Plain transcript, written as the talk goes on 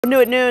New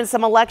at noon,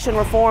 some election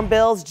reform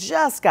bills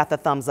just got the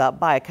thumbs up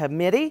by a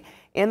committee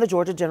in the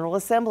Georgia General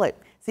Assembly.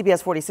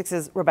 CBS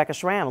 46's Rebecca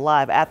Schramm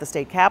live at the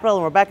state capitol.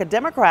 And Rebecca,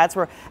 Democrats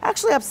were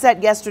actually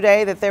upset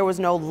yesterday that there was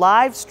no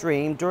live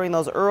stream during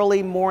those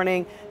early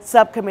morning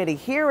subcommittee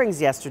hearings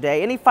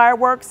yesterday. Any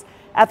fireworks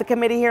at the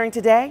committee hearing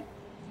today?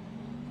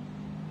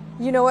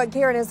 You know what,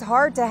 Karen, it's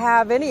hard to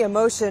have any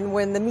emotion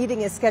when the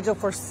meeting is scheduled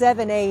for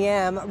 7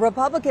 a.m.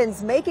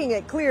 Republicans making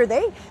it clear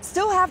they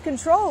still have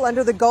control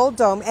under the Gold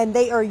Dome, and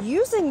they are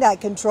using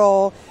that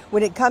control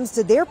when it comes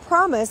to their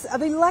promise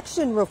of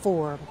election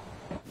reform.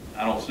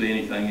 I don't see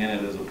anything in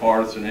it as a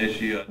partisan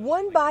issue.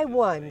 One by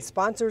one,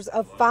 sponsors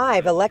of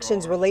 5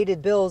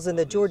 elections-related bills in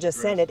the Georgia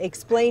Senate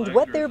explained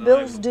what their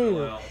bills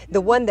do.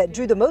 The one that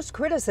drew the most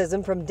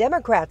criticism from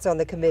Democrats on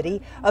the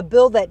committee, a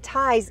bill that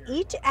ties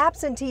each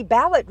absentee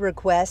ballot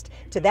request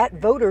to that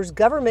voter's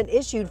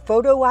government-issued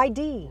photo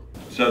ID.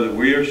 So that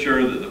we are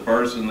sure that the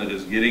person that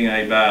is getting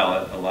a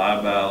ballot, a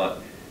live ballot,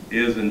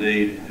 is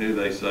indeed who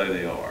they say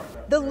they are.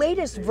 The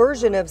latest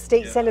version of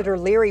State Senator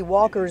Larry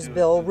Walker's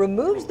bill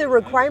removes the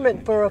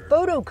requirement for a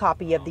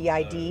photocopy of the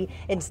ID,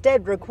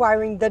 instead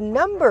requiring the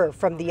number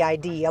from the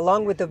ID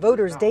along with the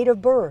voter's date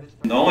of birth.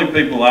 The only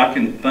people I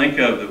can think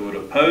of that would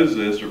oppose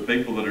this are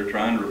people that are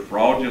trying to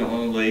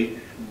fraudulently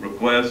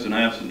request an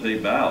absentee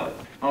ballot.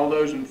 All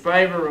those in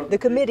favor of the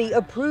committee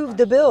approved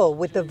the bill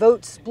with the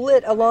vote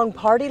split along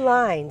party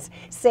lines.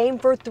 Same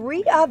for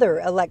 3 other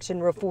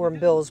election reform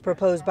bills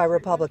proposed by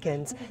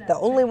Republicans. The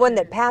only one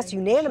that passed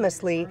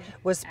unanimously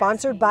was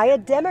sponsored by a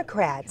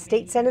Democrat,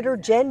 State Senator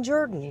Jen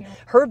Jordan.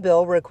 Her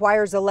bill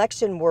requires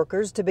election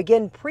workers to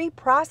begin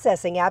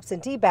pre-processing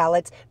absentee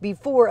ballots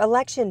before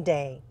Election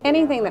Day.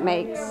 Anything that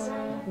makes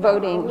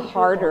voting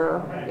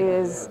harder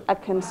is a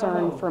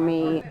concern for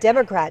me.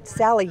 Democrat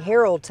Sally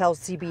Harold tells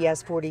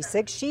CBS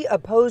 46 she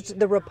opposed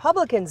the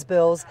Republicans'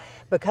 bills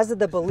because of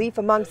the belief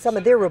among some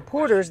of their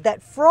reporters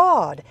that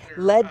fraud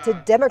led to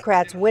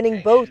Democrats winning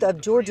both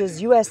of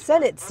Georgia's U.S.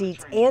 Senate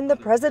seats and the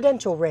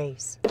presidential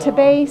race. To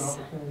base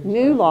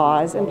new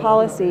laws and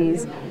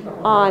policies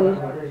on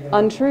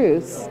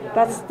untruths,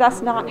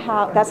 that's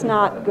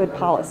not good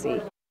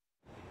policy.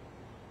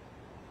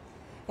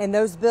 And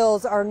those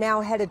bills are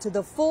now headed to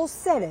the full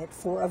Senate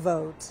for a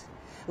vote.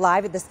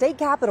 Live at the state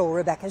capitol,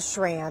 Rebecca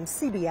Schramm,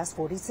 CBS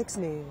 46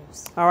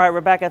 News. All right,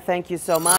 Rebecca, thank you so much.